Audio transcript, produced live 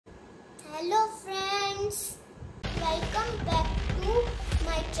Hello friends, welcome back to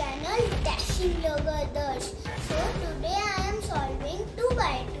my channel Dashing Vloggers. So today I am solving 2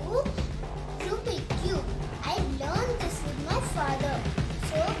 by 2 Rubik cube. I learned this with my father.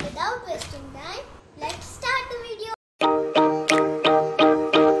 So without wasting time, let's start the video.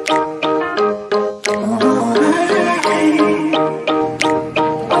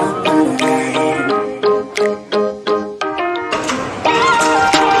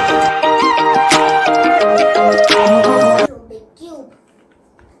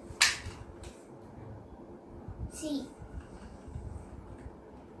 See.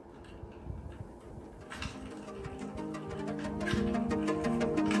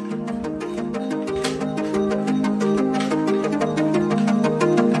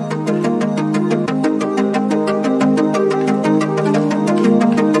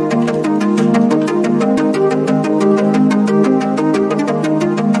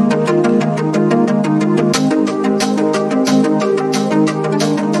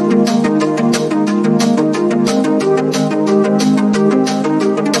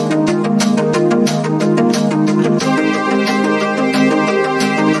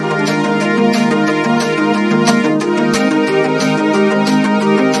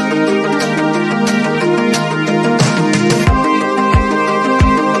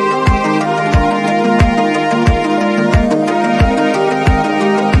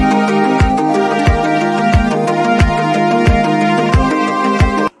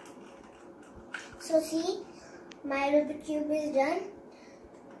 So see, my Rubik cube is done.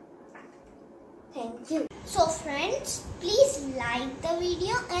 Thank you. So friends, please like the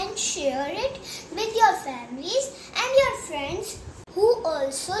video and share it with your families and your friends who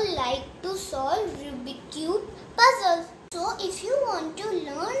also like to solve Rubik cube puzzles. So if you want to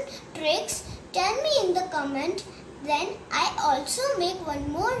learn tricks, tell me in the comment. Then I also make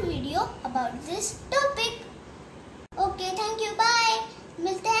one more video about this topic.